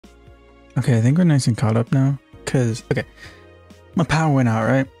Okay, I think we're nice and caught up now. Cause okay, my power went out,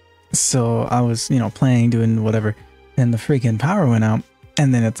 right? So I was, playing, doing whatever, and the freaking power went out.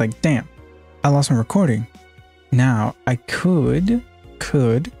 And then it's like, damn, I lost my recording. Now I could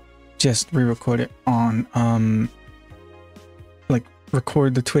just re-record it on like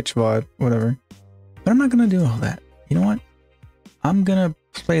record the Twitch VOD, whatever. But I'm not gonna do all that. You know what? I'm gonna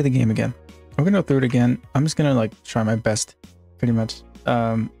play the game again. I'm gonna go through it again. I'm just gonna like try my best, pretty much.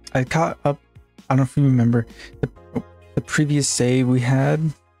 I caught up. I don't know if you remember the previous save we had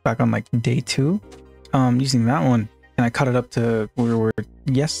back on like day 2, using that one, and I caught it up to where we were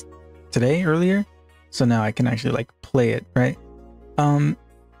today earlier. So now I can actually like play it, right? I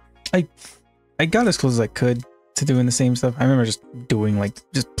got as close as I could to doing the same stuff. I remember just doing like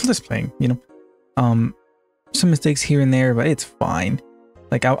just playing, some mistakes here and there, but it's fine.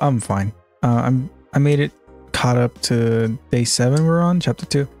 Like I'm fine. I made it caught up to day 7. We're on chapter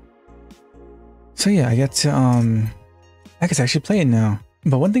 2. So yeah, I get to I can actually play it now.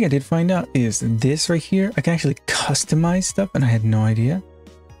 But one thing I did find out is this right here, I can actually customize stuff, and I had no idea.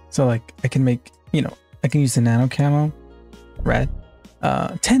 So like I can make, I can use the nano camo, red,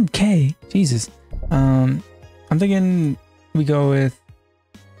 10k, Jesus. I'm thinking we go with,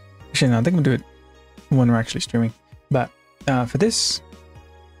 actually no, I think I'm gonna do it when we're actually streaming. But for this,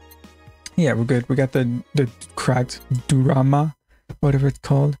 yeah, we're good. We got the cracked Durama, whatever it's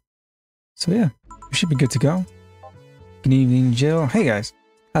called. So yeah, we should be good to go. Good evening, Jill. Hey guys,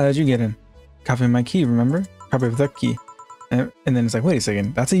 how did you get in? Copy my key, remember? Copy of the key. And then it's like, wait a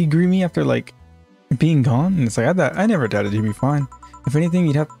second, that's how you greet me after like being gone? And it's like, I never doubted you'd be fine. If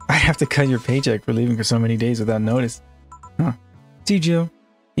anything, I'd have to cut your paycheck for leaving for so many days without notice. Huh. See, Jill,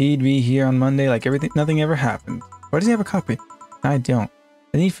 he'd be here on Monday like nothing ever happened. Why does he have a copy? I don't.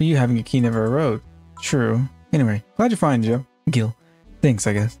 The need for you having a key never arose. True. Anyway, glad you're fine, Joe. Gil. Thanks,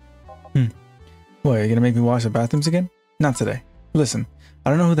 I guess. What, are you gonna make me wash the bathrooms again? Not today. Listen, I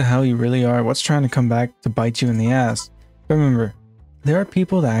don't know who the hell you really are, what's trying to come back to bite you in the ass. But remember, there are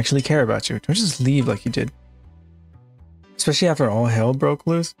people that actually care about you. Don't just leave like you did. Especially after all hell broke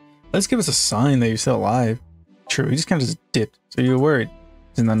loose. Let's give us a sign that you're still alive. True, you just kind of just dipped, so you were worried.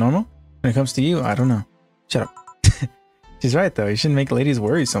 Isn't that normal? When it comes to you, I don't know. Shut up. She's right though, you shouldn't make ladies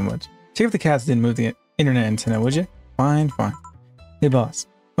worry so much. Check if the cats didn't move the internet antenna, would you? Fine, fine. Hey boss,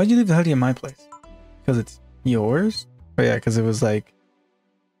 why'd you leave the hoodie at my place? Because it's yours? Oh yeah, because it was like,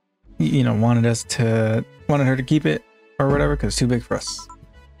 wanted her to keep it or whatever, because it's too big for us.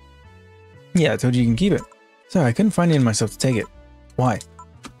 Yeah, I told you can keep it. Sorry, I couldn't find it in myself to take it. Why?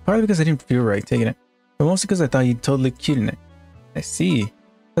 Partly because I didn't feel right taking it, but mostly because I thought you'd totally look cute in it. I see.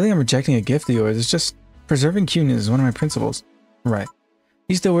 I think I'm rejecting a gift of yours. It's just preserving cuteness is one of my principles. Right.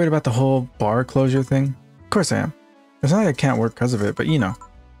 You still worried about the whole bar closure thing? Of course I am. It's not like I can't work because of it, but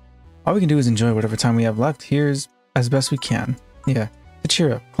all we can do is enjoy whatever time we have left here as best we can. Yeah. To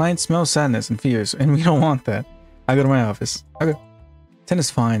cheer up. Clients smell sadness and fears, and we don't want that. I go to my office. Okay. 10 is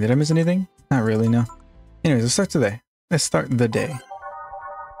fine. Did I miss anything? Not really, no. Anyways, let's start today. Let's start the day.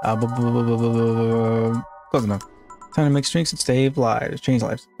 Close enough. Time to make drinks and save lives. Change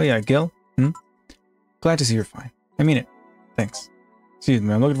lives. Oh yeah, Gil? Glad to see you're fine. I mean it. Thanks. Excuse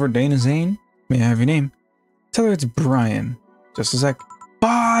me, I'm looking for Dana Zane. May I have your name? Tell her it's Brian. Just a sec.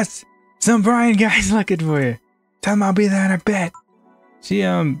 Boss! Some Brian guy's looking for you. Tell him I'll be there in a bit. She,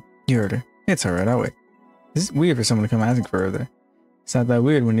 you heard her. It's alright, I'll wait. This is weird for someone to come asking for her there. It's not that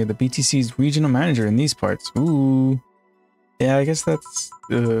weird when you're the BTC's regional manager in these parts. Ooh. Yeah, I guess that's,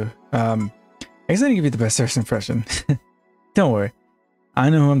 I guess I didn't give you the best first impression. Don't worry.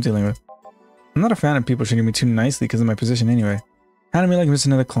 I know who I'm dealing with. I'm not a fan of people treating me too nicely because of my position anyway. Handle me like I'm just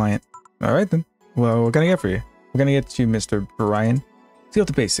another client. Alright then. Well, what can I get for you? We're gonna get you, Mr. Brian. Let's go with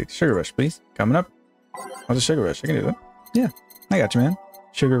the basics. Sugar Rush, please. Coming up. I'll just Sugar Rush. I can do that. Yeah, I got you, man.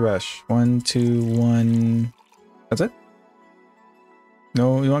 Sugar Rush. 1, 2, 1. That's it?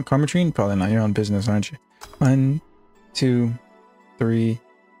 No, you want Carmetrine? Probably not. You're on business, aren't you? 1, 2, 3,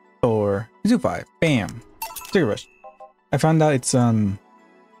 4. Let's do 5. Bam. Sugar Rush. I found out it's the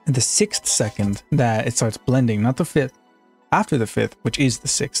 6th second that it starts blending, not the 5th. After the 5th, which is the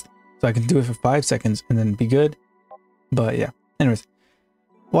 6th. So I can do it for 5 seconds and then be good. But yeah. Anyways.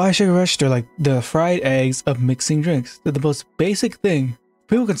 Why Sugar Rush? They're like the fried eggs of mixing drinks. They're the most basic thing.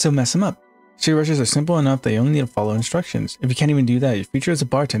 People can still mess them up. Sugar Rushes are simple enough that you only need to follow instructions. If you can't even do that, your future as a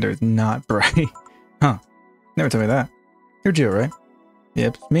bartender is not bright. Huh. Never told me that. You're Jill, right?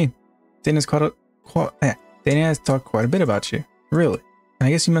 Yep, it's me. Dana has talked quite a bit about you. Really? And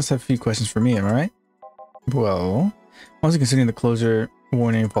I guess you must have a few questions for me, am I right? Well, mostly considering the closure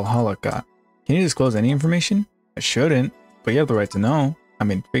warning Valhalla got. Can you disclose any information? I shouldn't, but you have the right to know. I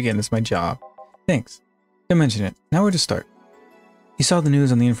mean, again, it's my job. Thanks. Don't mention it. Now where to start? You saw the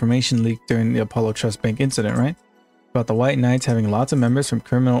news on the information leak during the Apollo Trust Bank incident, right? About the White Knights having lots of members from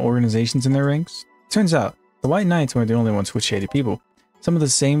criminal organizations in their ranks? Turns out, the White Knights weren't the only ones with shady people. Some of the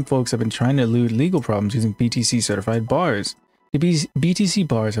same folks have been trying to elude legal problems using BTC certified bars. The BTC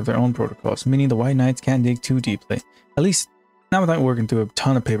bars have their own protocols, meaning the White Knights can't dig too deeply. At least, not without working through a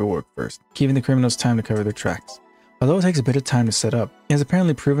ton of paperwork first, giving the criminals time to cover their tracks. Although it takes a bit of time to set up, it has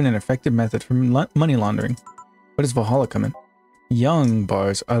apparently proven an effective method for money laundering. Where does Valhalla come in? Young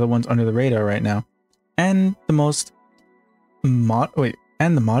bars are the ones under the radar right now, and the modest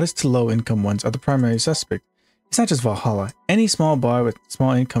to low income ones are the primary suspect. It's not just Valhalla. Any small bar with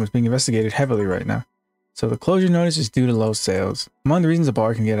small income is being investigated heavily right now. So the closure notice is due to low sales. Among the reasons a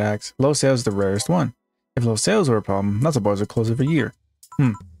bar can get axed, low sales is the rarest one. If low sales were a problem, lots of bars would close every year.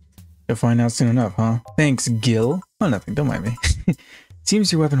 You'll find out soon enough, huh? Thanks, Gil. Oh, nothing. Don't mind me.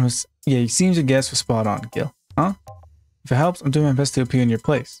 Seems your weapon was... Yeah, it seems your guess was spot on, Gil. Huh? If it helps, I'm doing my best to appear in your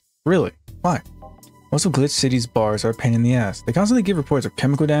place. Really? Why? Most of Glitch City's bars are a pain in the ass. They constantly give reports of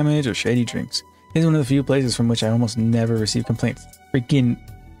chemical damage or shady drinks. It's one of the few places from which I almost never receive complaints. Freaking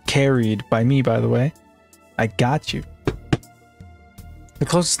carried by me, by the way. I got you. The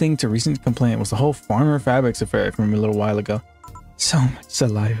closest thing to recent complaint was the whole Farmer Fabrics affair from a little while ago. So much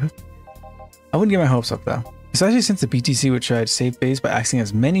saliva. I wouldn't get my hopes up though, especially since the BTC would try to save face by axing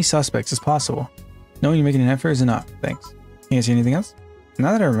as many suspects as possible. Knowing you're making an effort is enough, thanks. You guys see anything else?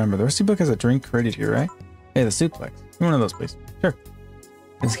 Now that I remember, the recipe book has a drink credit here, right? Hey, the suplex. Give me one of those, please. Sure.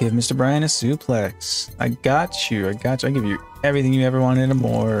 Let's give Mr. Brian a suplex. I got you. I give you everything you ever wanted and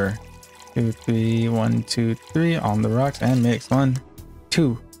more. 2, 3, 1, 2, 3 on the rocks and mix. 1,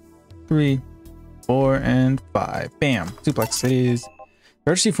 2, 3, 4, and 5. Bam. Suplex it is.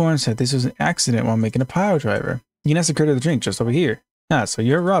 Registry Foreign said this was an accident while making a pile driver. You can ask the critter the drink just over here. Ah, so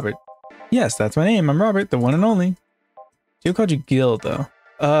you're Robert. Yes, that's my name. I'm Robert, the one and only. Joe called you Gil, though.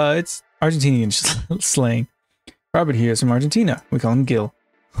 It's Argentinian slang. Robert here is from Argentina. We call him Gil.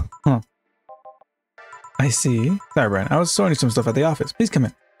 Huh. I see. Sorry, Brian. I was sorting some stuff at the office. Please come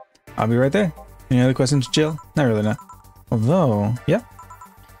in. I'll be right there. Any other questions, Jill? Not really, no. Although, yeah.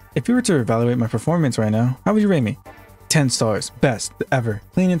 If you were to evaluate my performance right now, how would you rate me? 10 stars. Best ever.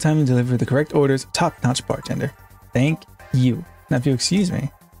 Clean and timely deliver the correct orders. Top-notch bartender. Thank you. Now, if you excuse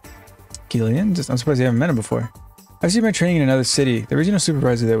me. Gillian, I'm surprised you haven't met him before. I received my training in another city. The regional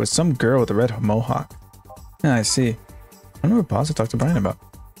supervisor there was some girl with a red mohawk. Ah, I see. I wonder what boss I talked to Brian about.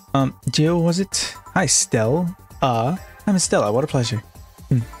 Jill, was it? Hi, Stell. I'm Stella. What a pleasure.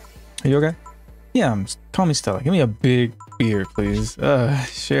 Are you okay? Yeah, call me Stella. Give me a big beer, please.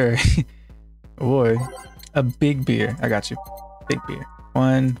 Sure. Boy, a big beer. I got you. Big beer.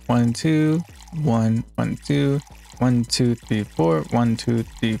 1, 1, 2, 1, 1, 2, 1, 2, 3, 4, 1, 2,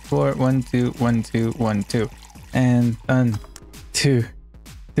 3, 4, 1, 2, 1, 2, 1, 2. And 1, 2,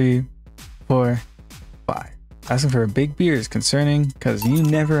 3, 4, 5. Asking for a big beer is concerning because you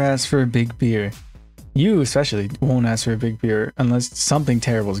never ask for a big beer. You especially won't ask for a big beer unless something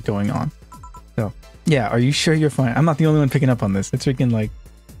terrible is going on. So, yeah, are you sure you're fine? I'm not the only one picking up on this. It's freaking like,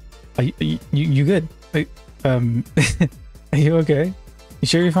 are you good? Like, are you okay? You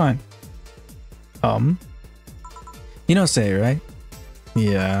sure you're fine? You know Say, right?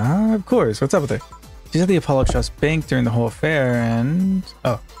 Yeah, of course. What's up with her? She's at the Apollo Trust Bank during the whole affair and...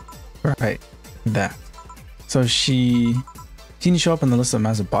 Oh, right. That. So she didn't show up on the list of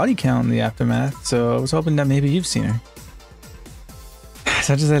massive body count in the aftermath, so I was hoping that maybe you've seen her. As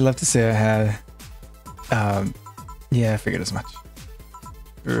much as I'd love to say I had... yeah, I figured as much.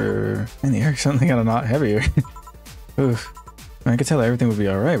 And the air something got a lot heavier. Oof. I could tell everything would be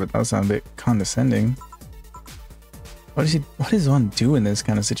alright, but that would sound a bit condescending. What does one do in this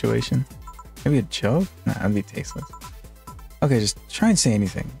kind of situation? Maybe a joke? Nah, that'd be tasteless. Okay, just try and say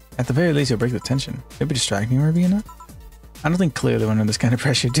anything. At the very least, you'll break the tension. Maybe distracting her, maybe enough? I don't think clearly when under this kind of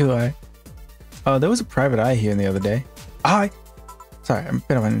pressure, do I? Oh, there was a private eye here the other day. Hi! Sorry, I'm a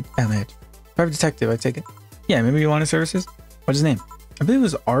bit of an edge. Private detective, I take it. Yeah, maybe you want his services? What's his name? I believe it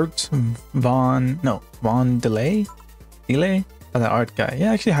was Art Von Delay? Delay? Oh, that Art guy. Yeah,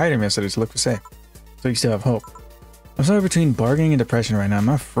 I actually hired him yesterday to look for Say. So you still have hope. I'm sorry between bargaining and depression right now. I'm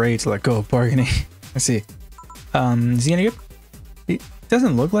afraid to let go of bargaining. I see. Is he any good? He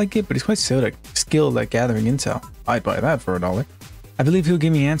doesn't look like it, but he's quite skilled at gathering intel. I'd buy that for $1. I believe he'll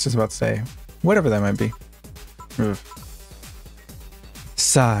give me answers about Say. Whatever that might be. Oof.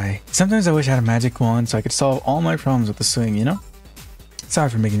 Sigh. Sometimes I wish I had a magic wand so I could solve all my problems with the swing, you know? Sorry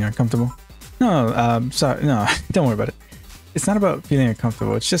for making you uncomfortable. No, sorry. No, don't worry about it. It's not about feeling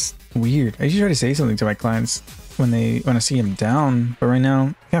uncomfortable. It's just weird. I usually try to say something to my clients when I see them down, but right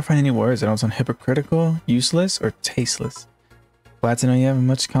now I can't find any words that don't sound hypocritical, useless, or tasteless. Glad to know you have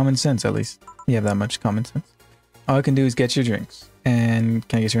much common sense, at least. You have that much common sense. All I can do is get your drinks. And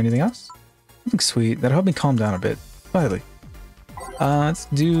can I get you anything else? Something sweet that'll help me calm down a bit. Slightly. Let's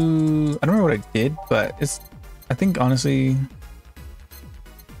do... I don't remember what I did, but it's... I think, honestly...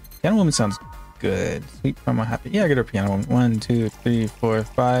 Piano Woman sounds good. Sweet Mama Happy. Yeah, I get her Piano Woman. 1, 2, 3, 4,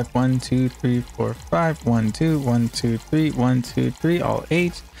 5. 1, 2, 3, 4, 5. 1, 2, 1, 2, 3. 1, 2, 3. All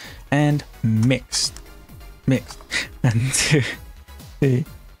 8. And mixed. Mixed. 1, 2, 3,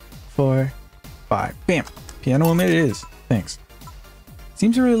 4, 5. Bam. Piano Woman it is. Thanks.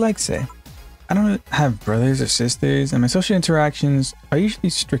 Seems to really like Say. I don't have brothers or sisters, and my social interactions are usually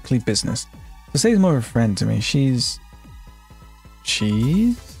strictly business. So Say's more of a friend to me. She's...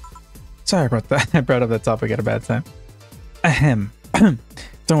 Sorry about that. I brought up that topic at a bad time. Ahem. Don't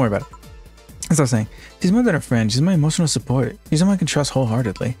worry about it. As I was saying, she's more than a friend. She's my emotional support. She's someone I can trust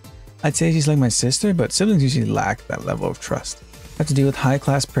wholeheartedly. I'd say she's like my sister, but siblings usually lack that level of trust. I have to deal with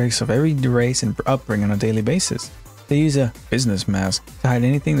high-class pricks of every race and upbringing on a daily basis. They use a business mask to hide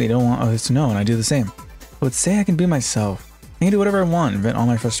anything they don't want others to know, and I do the same. But with Say, I can be myself. I can do whatever I want and vent all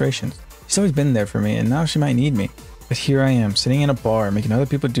my frustrations. She's always been there for me, and now she might need me. But here I am, sitting in a bar, making other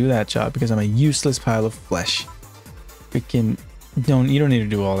people do that job because I'm a useless pile of flesh. Freaking, you don't need to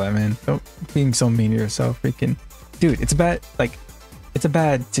do all that, man. Don't being so mean to yourself. Freaking, dude, it's a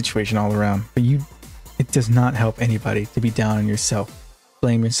bad situation all around. But it does not help anybody to be down on yourself,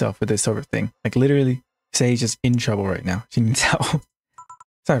 blame yourself for this sort of thing. Like literally, Say's just in trouble right now. She needs help.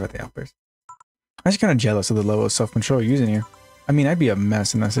 Sorry about the outburst. I'm actually kind of jealous of the level of self-control you're using here. I mean, I'd be a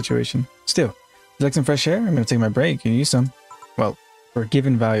mess in that situation. Still. You like some fresh air? I'm gonna take my break. You can use some. Well, for a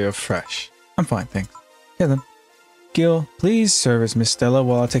given value of fresh. I'm fine, thanks. Yeah then. Gil, please service Miss Stella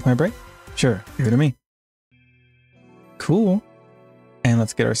while I take my break? Sure, give it to me. Cool. And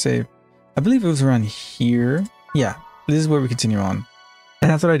let's get our save. I believe it was around here. Yeah, this is where we continue on.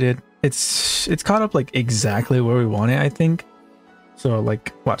 And that's what I did. It's caught up like exactly where we want it, I think. So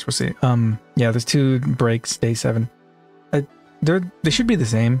like, watch, we'll see. Yeah, there's 2 breaks, day 7. They should be the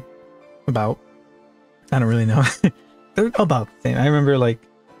same. About. I don't really know. They're about the same. I remember like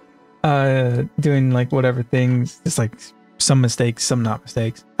doing like whatever things, just like some mistakes, some not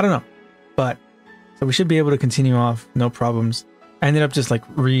mistakes. I don't know. But so we should be able to continue off, no problems. I ended up just like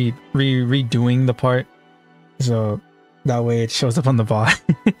redoing the part. So that way it shows up on the bot.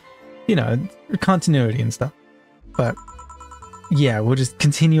 You know, continuity and stuff. But yeah, we'll just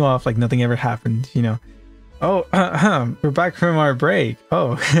continue off like nothing ever happened, you know. Oh, we're back from our break.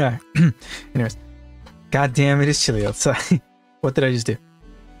 Oh, yeah. Anyways. God damn, it is chilly outside. What did I just do?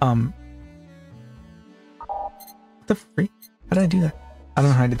 What the freak? How did I do that? I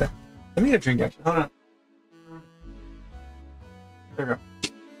don't know how I did that. Let me get a drink actually. Hold on. There we go.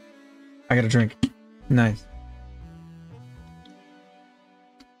 I got a drink. Nice.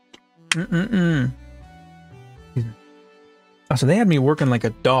 Excuse me. Oh, so they had me working like a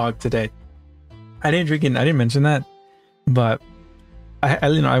dog today. I didn't mention that, but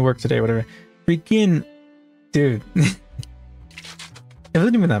I work today, whatever. Freaking dude. It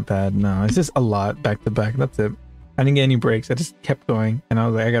wasn't even that bad. No, it's just a lot back to back. That's it. I didn't get any breaks. I just kept going, and I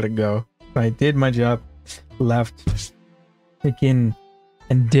was like, I gotta go. So I did my job, left, freaking,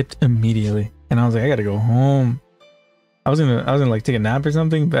 and dipped immediately. And I was like, I gotta go home. I was gonna like take a nap or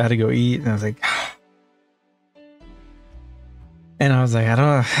something, but I had to go eat, and I was like, and I was like, I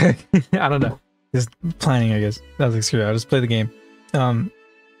don't know. Just planning, I guess. I was like, screw it, I'll just play the game. I'll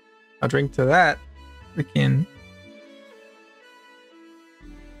drink to that. Freaking.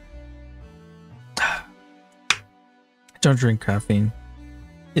 Don't drink caffeine.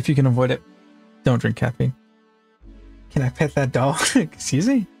 If you can avoid it, don't drink caffeine. Can I pet that doll? Excuse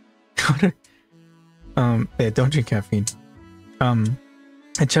me? Yeah, don't drink caffeine.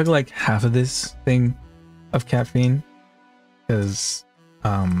 I chug like half of this thing of caffeine because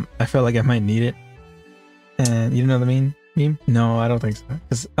I felt like I might need it. And you know what I mean? Meme? No, I don't think so.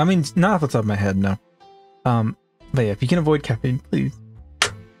 Because I mean, not off the top of my head, no. But yeah, if you can avoid caffeine, please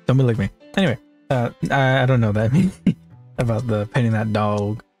don't be like me. Anyway, I don't know that meme about the petting that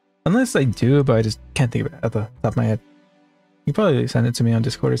dog. Unless I do, but I just can't think of it at the top of my head. You probably send it to me on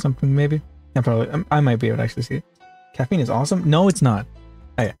Discord or something, maybe. I might be able to actually see it. Caffeine is awesome. No, it's not.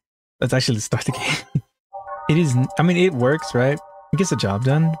 Okay, let's actually start the game. It is. I mean, it works, right? It gets the job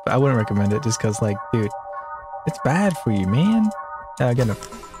done, but I wouldn't recommend it just because, like, dude, it's bad for you, man. Get up.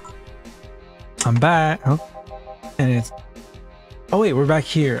 I'm back. Oh, and it's. Oh wait, we're back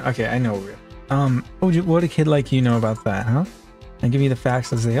here. Okay, I know we're. What would a kid like you know about that, huh? And give me the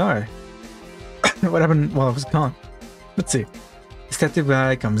facts as they are. What happened while I was gone? Let's see. Detective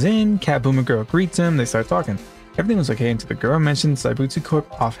guy comes in, Cat Boomer girl greets him, they start talking. Everything was okay until the girl mentioned Zaibutsu Corp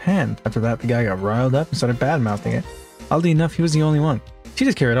offhand. After that, the guy got riled up and started bad-mouthing it. Oddly enough, he was the only one. She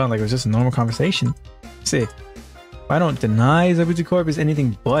just carried on like it was just a normal conversation. See, I don't deny Zaibutsu Corp is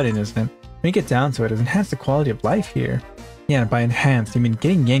anything but innocent. When you get down to it, it's enhanced the quality of life here. Yeah, by enhanced, you mean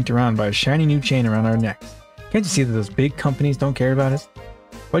getting yanked around by a shiny new chain around our necks. Can't you see that those big companies don't care about us?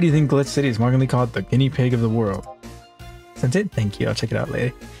 Why do you think Glitch City is mockingly called the guinea pig of the world? Sent it? Thank you, I'll check it out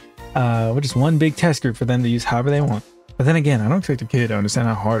later. We're just one big test group for them to use however they want. But then again, I don't expect a kid to understand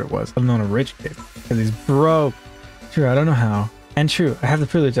how hard it was, let alone a rich kid. Because he's broke. True, I don't know how. And true, I have the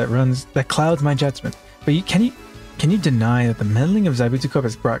privilege that clouds my judgment. But can you deny that the meddling of Zaibutsu Corp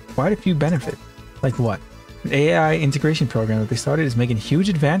has brought quite a few benefits? Like what? The AI integration program that they started is making huge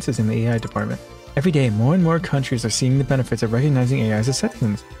advances in the AI department. Every day, more and more countries are seeing the benefits of recognizing AI as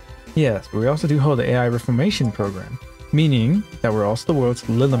citizens. Yes, but we also do hold the AI reformation program, meaning that we're also the world's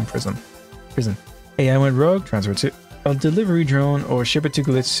Lilim prison. AI went rogue, transferred to a delivery drone, or ship it to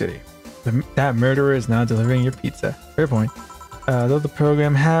Glitch City. That murderer is now delivering your pizza. Fair point. Though the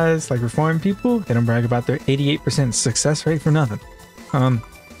program has, like, reformed people, they don't brag about their 88% success rate for nothing.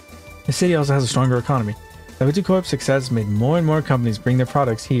 The city also has a stronger economy. Zaibutsu Corp's success made more and more companies bring their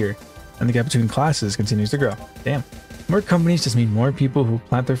products here, and the gap between classes continues to grow. Damn. More companies just mean more people who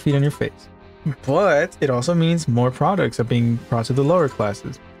plant their feet on your face. But it also means more products are being brought to the lower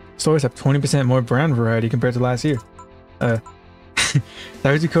classes. Stores have 20% more brand variety compared to last year.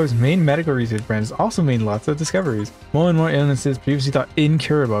 Zaibutsu Corp's main medical research brand has also made lots of discoveries. More and more illnesses previously thought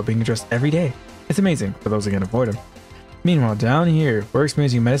incurable are being addressed every day. It's amazing for those who can avoid them. Meanwhile, down here, we're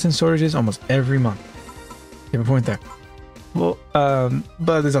experiencing medicine shortages almost every month. You have a point there. Well,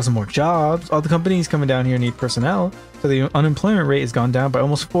 but there's also more jobs. All the companies coming down here need personnel, so the unemployment rate has gone down by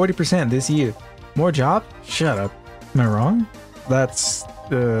almost 40% this year. More jobs? Shut up. Am I wrong? That's,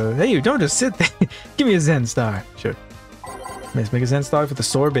 hey, you don't just sit there. Give me a Zen star. Sure. Let's make a Zen star for the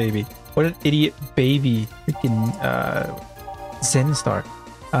sore baby. What an idiot baby. Freaking, Zen star.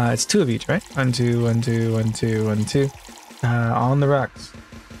 It's 2 of each, right? 1, 2, 1, 2, 1, 2, 1, 2. On the rocks.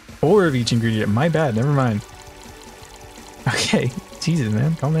 4 of each ingredient. My bad. Never mind. Okay, Jesus,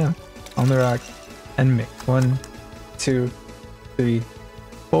 man, calm down. On the rocks and mix. 1, 2, 3,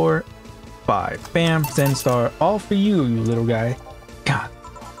 4, 5. Bam, Zen star, all for you, you little guy. God,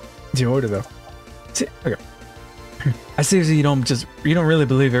 it's your order though. Okay. I seriously, you don't really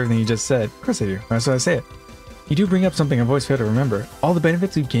believe everything you just said. Of course I do. That's why I say it. You do bring up something I've always failed to remember. All the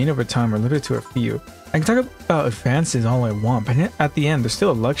benefits we gain over time are limited to a few. I can talk about advances all I want, but at the end, there's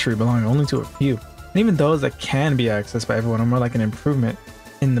still a luxury belonging only to a few. And even those that can be accessed by everyone are more like an improvement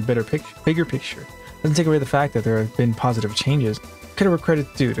in the bigger picture. Doesn't take away the fact that there have been positive changes. Credit where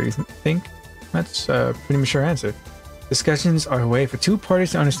credit's due, do you think? That's a pretty mature answer. Discussions are a way for two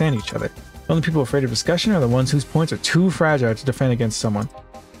parties to understand each other. The only people afraid of discussion are the ones whose points are too fragile to defend against someone.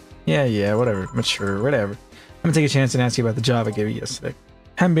 Yeah, whatever. Mature, whatever. I'm gonna take a chance and ask you about the job I gave you yesterday.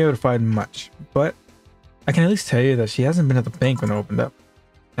 Haven't been able to find much, but I can at least tell you that she hasn't been at the bank when it opened up.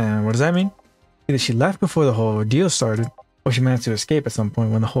 And what does that mean? Either she left before the whole ordeal started, or she managed to escape at some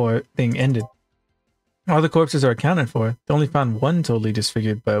point when the whole thing ended. All the corpses are accounted for. They only found one totally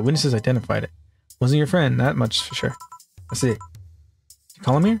disfigured, but witnesses identified it. Wasn't your friend, that much for sure. I see. Did you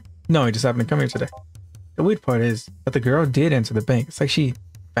call him here? No, he just happened to come here today. The weird part is that the girl did enter the bank. It's like she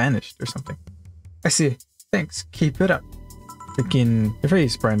vanished or something. I see. Thanks. Keep it up. Freaking your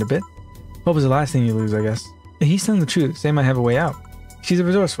face burned a bit. Hope is the last thing you lose, I guess. He's telling the truth. Say might have a way out. She's a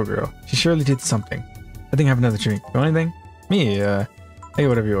resourceful girl. She surely did something. I think I have another drink. You want anything? Me, I get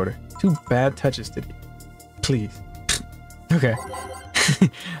whatever you order. 2 bad touches today. Please. Okay.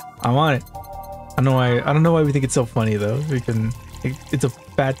 I want it. I don't know why we think it's so funny though. It's a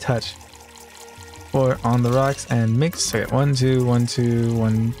bad touch. 4 on the rocks and mix. Okay, 1, 2, 1, 2,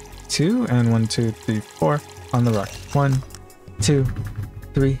 1, 2, and 1, 2, 3, 4 on the rocks. 1, 2,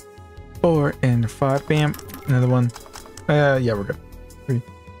 3, 4, and 5. Bam. Another one. Yeah, we're good. 3,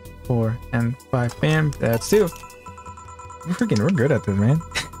 4, and 5. Bam. That's 2. We're good at this, man.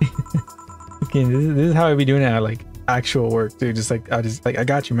 Okay, this is how I be doing it at like actual work, dude. Just like I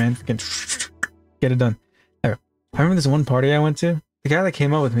got you, man. Freaking get it done. Anyway, I remember this one party I went to. The guy that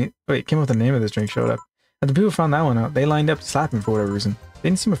came up with the name of this drink showed up. And the people found that one out. They lined up to slap him for whatever reason. They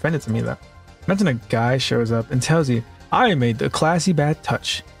didn't seem offended to me though. Imagine a guy shows up and tells you, "I made the classy bad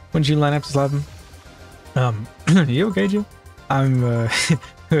touch." Wouldn't you line up to slap him? You okay, Joe? I'm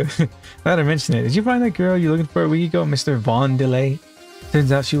glad I mentioned it. Did you find that girl you're looking for a week ago, Mr. Von Delay?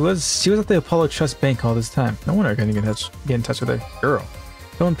 Turns out she was at the Apollo Trust Bank all this time. No wonder I couldn't get in touch with a girl.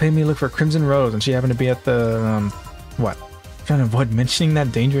 Someone paid me to look for Crimson Rose, and she happened to be at the, what? I'm trying to avoid mentioning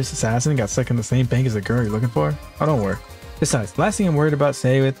that dangerous assassin got stuck in the same bank as the girl you're looking for? Oh, don't worry. Besides, the last thing I'm worried about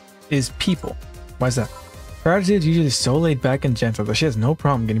SEI with is people. Why is that? Her attitude is usually so laid back and gentle that she has no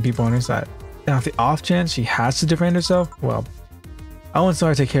problem getting people on her side. And on the off chance she has to defend herself, well, I once saw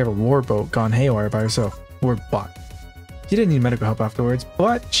her take care of a war boat gone haywire by herself. Word bot. She didn't need medical help afterwards,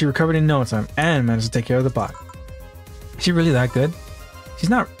 but she recovered in no time and managed to take care of the bot. Is she really that good? She's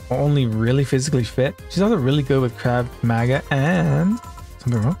not only really physically fit, she's also really good with Crab, Maga, and...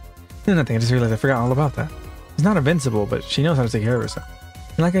 Something wrong? No, nothing, I just realized I forgot all about that. She's not invincible, but she knows how to take care of herself.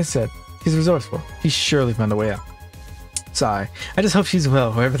 And like I said, she's resourceful. She's surely found a way out. Sigh. I just hope she's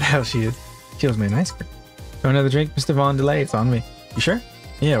well, wherever the hell she is. She owes me an ice cream. Want another drink, Mr. Von Delay? It's on me. You sure?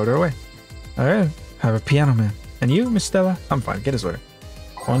 Yeah, order away. Alright, have a piano man. And you, Miss Stella? I'm fine, get his order.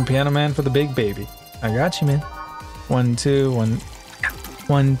 One piano man for the big baby. I got you, man. 1, 2, 1...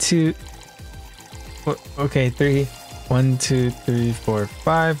 1, 2... Okay, 3. 1, 2, 3, 4,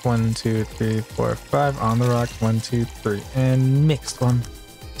 5. 1, 2, 3, 4, 5. On the rocks. 1, 2, 3. And mixed. 1,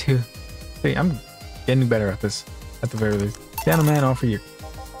 2, 3. I'm getting better at this, at the very least. Piano man, all for you.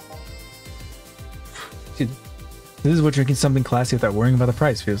 This is what drinking something classy without worrying about the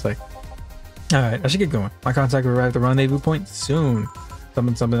price feels like. Alright, I should get going. My contact will arrive at the rendezvous point soon.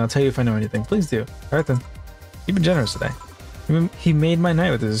 Something, I'll tell you if I know anything. Please do. Alright then. You've been generous today. He made my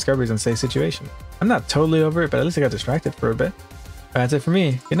night with his discoveries on SEI's situation. I'm not totally over it, but at least I got distracted for a bit. That's it for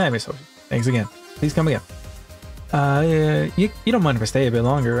me. Good night, Miss Hoshi. Thanks again. Please come again. You don't mind if I stay a bit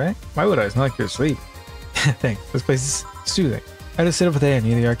longer, right? Why would I? It's not like you're asleep. Thanks. This place is soothing. I just sit over there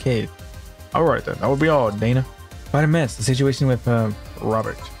near the arcade. Alright then, that will be all, Dana. Quite a mess. The situation with,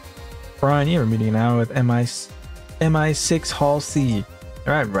 Robert. Brian, you have a meeting now with MI6 Hall C.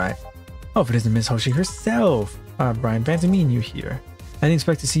 Right. Oh, if it isn't Miss Hoshi herself. Brian, fancy meeting you here. I didn't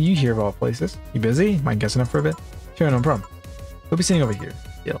expect to see you here of all places. You busy? Mind guessing up for a bit? Sure, no problem. We'll be sitting over here.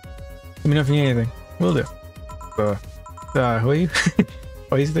 Deal. Let me know if you need anything. Will do. Who are you?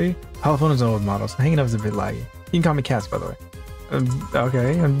 What is there? Telephone is an old model, so hanging up is a bit laggy. You can call me Cass, by the way.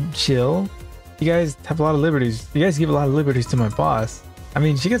 Okay, I'm chill. You guys have a lot of liberties. You guys give a lot of liberties to my boss. I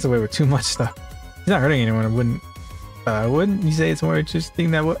mean, she gets away with too much stuff. She's not hurting anyone. Wouldn't you say it's more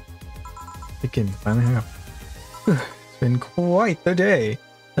interesting that what? I can finally hang up. It's been quite the day.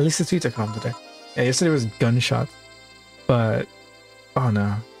 At least the tweets are calm today. Yeah, yesterday was gunshots. But, oh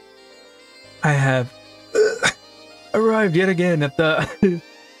no. I have arrived yet again at the,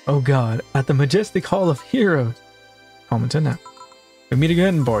 oh god, at the majestic Hall of Heroes. Commenting now. We meet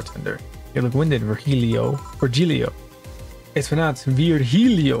again, bartender. You look winded, Virgilio. It's pronounced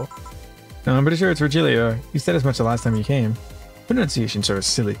Virgilio. No, I'm pretty sure it's Virgilio. You said as much the last time you came. Pronunciations are a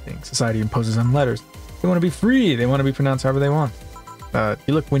silly thing. Society imposes on letters. They want to be free. They want to be pronounced however they want.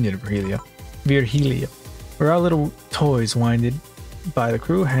 You look winded, Virgilio. We're our little toys winded by the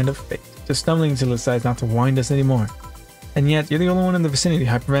cruel hand of fate, just stumbling until it decides not to wind us anymore. And yet, you're the only one in the vicinity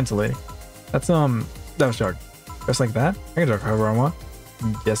hyperventilating. That's, that was dark. Just like that? I can dark however I want.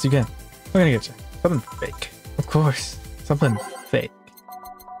 Yes, you can. I'm gonna get you. Something fake. Of course. Something fake.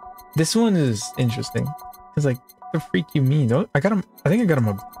 This one is interesting. It's like, what the freak you mean? I got him, I think I got him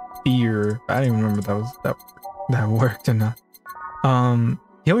a beer. I don't even remember that worked or not.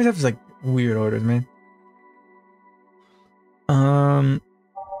 He always has like weird orders, man.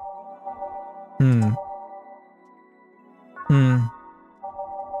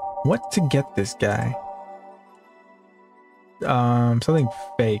 What to get this guy? Something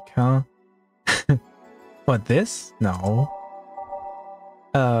fake, huh? What, this? No.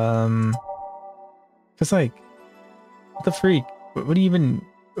 Just like, what the freak? What do you even?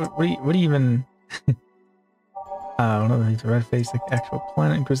 What do you even? I don't know. The red face, like actual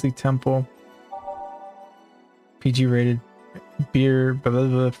planet, Grizzly Temple, PG rated, beer, blah, blah,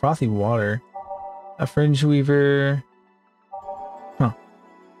 blah, frothy water, a fringe weaver. Huh. A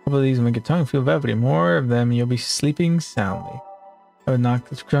couple of these will make your tongue feel velvety. More of them, you'll be sleeping soundly. I would knock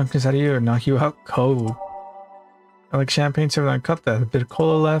the drunkenness out of you or knock you out cold. I like champagne served on a cup that has a bit of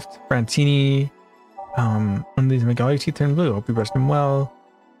cola left. Brantini. One of these make all your teeth turn blue. Hope you brush them well.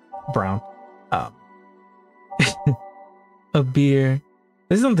 Brown. A beer.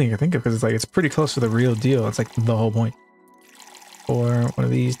 This is something I think of because it's like it's pretty close to the real deal. It's like the whole point. Or one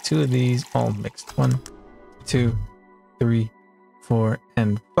of these, 2 of these, all mixed. 1, 2, 3, 4,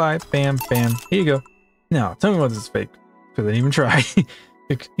 and 5. Bam, bam. Here you go. Now, tell me what this is fake. Because I didn't even try.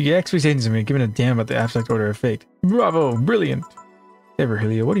 Your expectations of me giving a damn about the abstract order are faked. Bravo! Brilliant! Hey,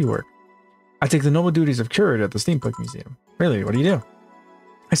 Virgilio, what do you work? I take the noble duties of curator at the Steampunk Museum. Really? What do you do?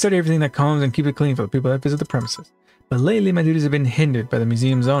 I study everything that comes and keep it clean for the people that visit the premises. But lately my duties have been hindered by the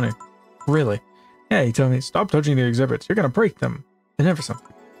museum's owner. Really? Yeah, he told me, stop touching the exhibits, you're gonna break them. And then for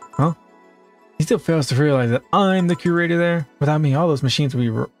something. Huh? He still fails to realize that I'm the curator there. Without me, all those machines will be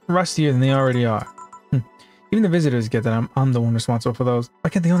rustier than they already are. Even the visitors get that I'm the one responsible for those. Why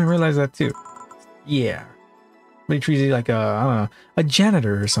can't the owner realize that too? Yeah. But he treats you like a, I don't know, a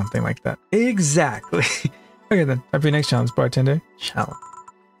janitor or something like that. Exactly. Okay then, time for your next challenge, bartender. Challenge.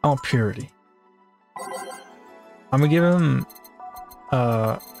 I want purity. I'm gonna give him,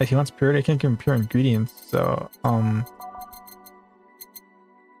 if he wants purity, I can't give him pure ingredients, so, I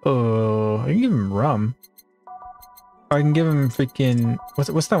can give him rum. Or I can give him freaking,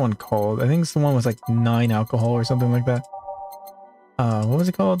 what's that one called? I think it's the one with like 9 alcohol or something like that. What was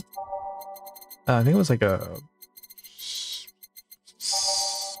it called? I think it was like a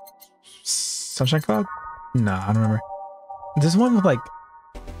Sunshine Cloud? Nah, I don't remember. There's one with like,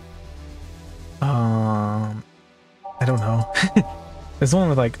 I don't know. There's one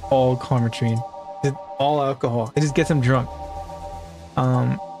with like all Carmetrine, all alcohol. It just gets him drunk.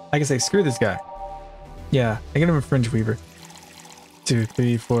 I can say, screw this guy. Yeah, I get him a Fringe Weaver. 2,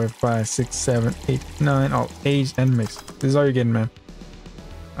 3, 4, 5, 6, 7, 8, 9, all aged and mixed. This is all you're getting, man.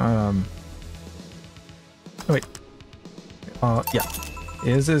 Oh, wait. Yeah.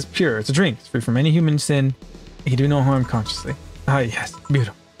 This is pure. It's a drink. It's free from any human sin. It can do no harm consciously. Ah, yes.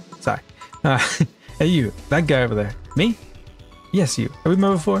 Beautiful. Sorry. Hey, you. That guy over there. Me? Yes, you. Have we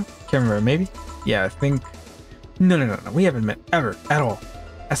met before? Can't remember. Maybe? Yeah, I think... No. We haven't met ever. At all.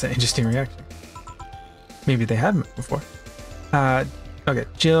 That's an interesting reaction. Maybe they have met before. Okay.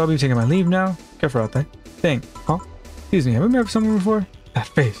 Jill, I'll be taking my leave now. Careful out there. Thing. Huh? Excuse me. Have we met someone before? That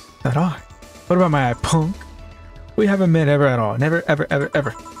face. That eye. What about my eye, punk? We haven't met ever at all. Never, ever.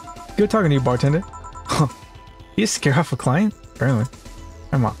 Good talking to you, bartender. Huh. You scare off a client? Apparently.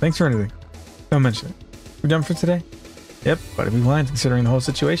 Come on. Thanks for anything. Don't mention it. We're done for today? Yep. Gotta be blind considering the whole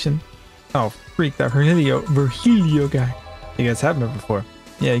situation. Oh, freak. That Virgilio guy. You guys have met before.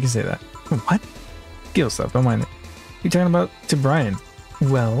 Yeah, you can say that. What? Skill stuff. Don't mind it. You're talking about to Brian.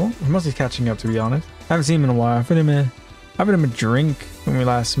 Well, we're mostly catching up, to be honest. I haven't seen him in a while. I've been him a drink when we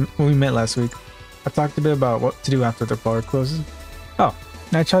met last week. I talked a bit about what to do after the bar closes. Oh,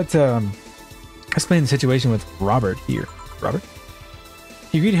 and I tried to explain the situation with Robert here. Robert?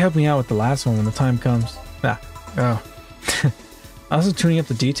 He agreed to help me out with the last one when the time comes. Oh. I'm also tuning up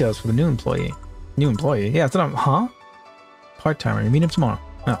the details for the new employee. Yeah, that's what I'm... Huh? Part-timer. You meet him tomorrow.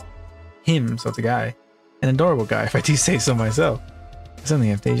 Oh. Him, so it's a guy. An adorable guy, if I do say so myself. I suddenly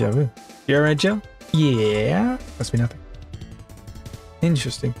have deja vu. You alright, Joe? Yeah? Must be nothing.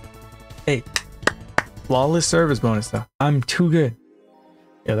 Interesting. Hey. Flawless service bonus, though. I'm too good.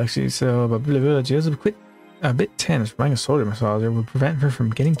 Yeah, actually, so... Joe's a bit tense. Running a shoulder massager would prevent her from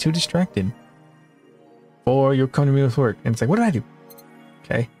getting too distracted. Or you'll come to me with work. And it's like, what did I do?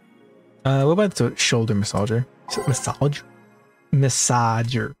 Okay. What about the shoulder massager?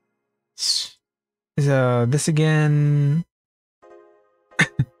 Massager. Is this again?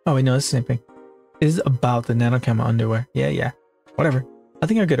 Oh wait, no, it's the same thing. This is about the nanocamo underwear. Yeah. Whatever. I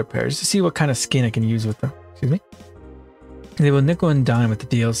think I'll get a pair just to see what kind of skin I can use with them. Excuse me? They will nickel and dime with the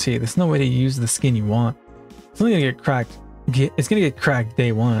DLC. There's no way to use the skin you want. It's only gonna get cracked. It's gonna get cracked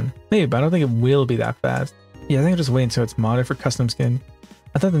day 1. Maybe, but I don't think it will be that fast. Yeah, I think I'll just wait until it's modded for custom skin.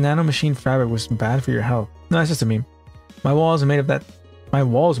 I thought the nano machine fabric was bad for your health. No, it's just a meme. My walls are made of that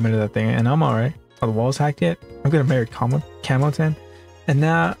thing, and I'm alright. Are the walls hacked yet? I'm gonna marry camo tan. And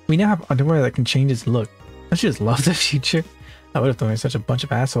now we now have underwear that can change its look. Don't you just love the future? I would have thought such a bunch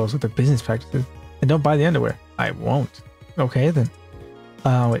of assholes with their business practices. And don't buy the underwear. I won't. Okay then.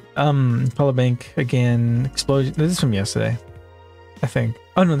 Wait. Polar bank again. Explosion. This is from yesterday, I think.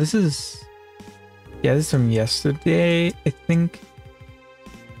 Oh no, this is. Yeah, this is from yesterday, I think.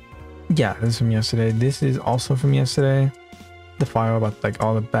 Yeah, this is from yesterday. This is also from yesterday. The file about like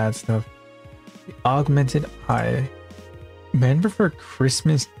all the bad stuff. The augmented eye. Men prefer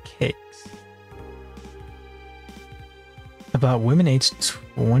Christmas cakes. About women aged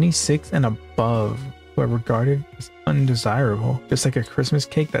 26 and above who are regarded as undesirable, just like a Christmas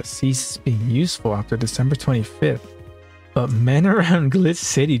cake that ceases being useful after December 25th. But men around Glitch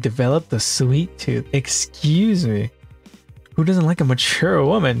City developed the sweet tooth. Excuse me. Who doesn't like a mature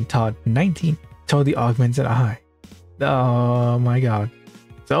woman? Todd, 19, told the augmented eye. Oh my god.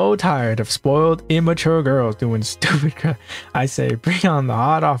 So tired of spoiled, immature girls doing stupid crap. I say, bring on the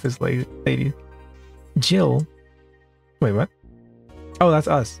hot office ladies. Jill. Wait, what? Oh, that's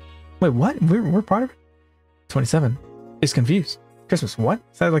us. Wait, what? We're part of it? 27. Is confused. Christmas, what?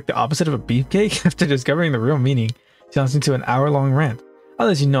 Is that like the opposite of a beefcake? After discovering the real meaning, she launched into an hour-long rant. I'll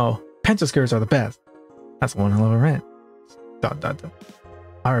let you know, pencil skirts are the best. That's one hell of a rant. Dot dot dot.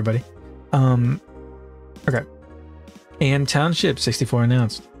 All right, buddy. Okay. AM Township 64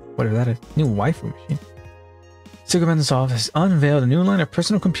 announced. Whatever that is. New waifu machine. Sytosaul has unveiled a new line of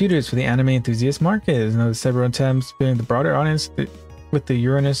personal computers for the anime enthusiast market. There's another several attempts building the broader audience with the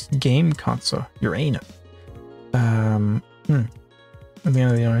Uranus game console. Uranus. At the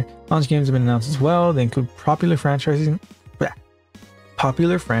end of the year, launch games have been announced as well. They include popular franchises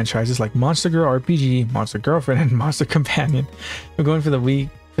like Monster Girl RPG, Monster Girlfriend, and Monster Companion. We're going for the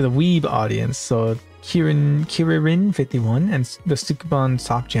weeb audience. So Kiririn 51 and the Sukuban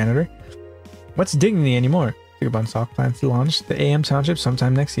Sock Janitor. What's Dignity anymore? Sukuban Sock plans to launch the AM Township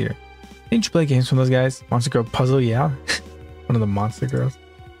sometime next year. Didn't you play games from those guys? Monster Girl Puzzle, yeah. One of the Monster Girls.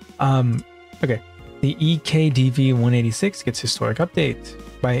 Okay. The EKDV 186 gets historic update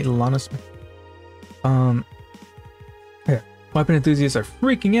by Lana Smith. Yeah. Weapon enthusiasts are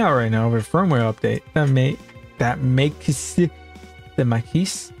freaking out right now over a firmware update that makes the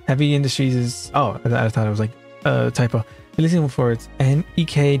Makis Heavy Industries is I thought it was like a typo. Releasing for its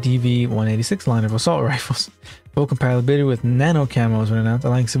EKDV 186 line of assault rifles. Full compatibility with nano camos when announced,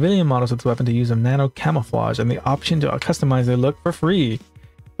 allowing civilian models with the weapon to use a nano camouflage and the option to customize their look for free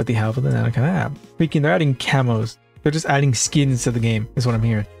with the help of the nano camo app. Freaking, they're adding camos. They're just adding skins to the game, is what I'm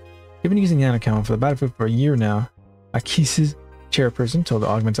hearing. We've been using nano camo for the Battlefield for a year now. Akisa's chairperson told the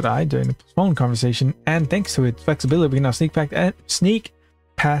Augmented Eye during the phone conversation, and thanks to its flexibility, we can now sneak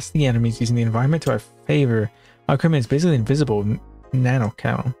past the enemies using the environment to our favor. Our equipment is basically invisible nano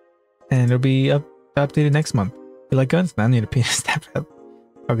camo, and it'll be updated next month. You like guns? Now I need a penis step up.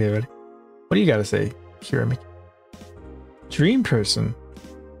 Okay, ready? What do you gotta say, Kira? Dream person.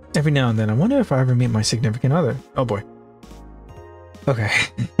 Every now and then, I wonder if I ever meet my significant other. Oh boy. Okay,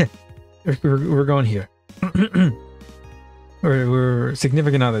 we're going here. we're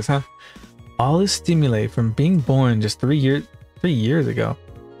significant others, huh? All is stimulate from being born just 3 years ago.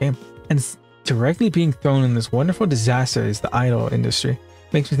 Damn. And directly being thrown in this wonderful disaster is the idol industry.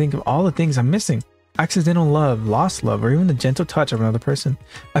 Makes me think of all the things I'm missing. Accidental love, lost love, or even the gentle touch of another person.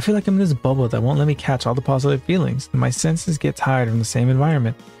 I feel like I'm in this bubble that won't let me catch all the positive feelings, and my senses get tired from the same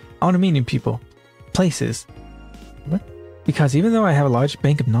environment. I want to meet new people. Places. What? Because even though I have a large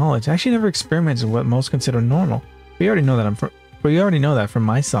bank of knowledge, I actually never experimented with what most consider normal. We already know that from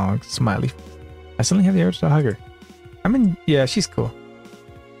my song, Smiley. I suddenly have the urge to hug her. Yeah, she's cool.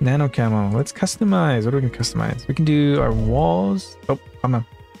 Nano camo. Let's customize. What are we gonna customize? We can do our walls. Oh, come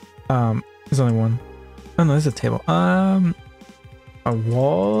on. There's only one. Oh no, there's a table. Our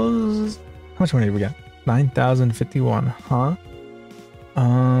walls. How much money do we got? 9,051. Huh?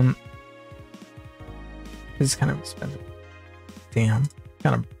 This is kind of expensive. Damn.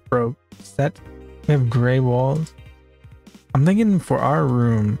 Kind of broke. Set. We have gray walls. I'm thinking for our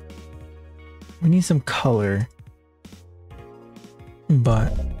room, we need some color.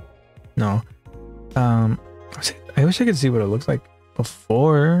 But no. I wish I could see what it looks like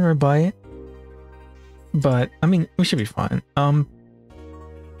before I buy it. But I mean, we should be fine.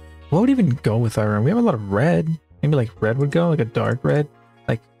 What would even go with our room? We have a lot of red. Maybe like red would go, like a dark red.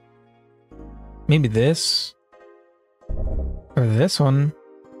 Like maybe this. Or this one.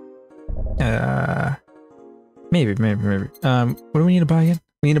 Maybe. What do we need to buy again?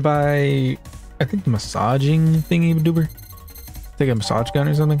 We need to buy, I think, the massaging thingy doober. Take a massage gun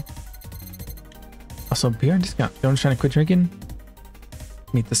or something. Also, beer discount. Don't trying to quit drinking.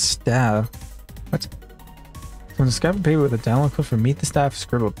 Meet the staff. What? When the scrap of paper with a download code for Meet the Staff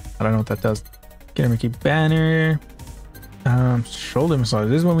scribbled. I don't know what that does. Get a Mickey banner. Shoulder massage.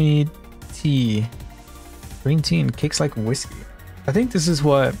 This is what we need. Tea. Green tea and cakes like whiskey. I think this is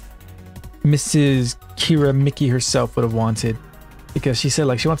what Mrs. Kira Mickey herself would have wanted, because she said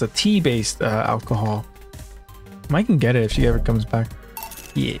like she wants a tea-based alcohol. I can get it if she ever comes back.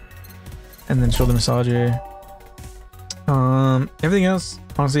 Yeah. And then shoulder massager. Everything else,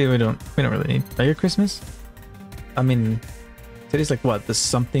 honestly, we don't really need. Like Christmas. I mean, today's like what, the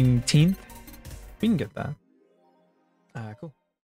something-teenth? We can get that. Cool.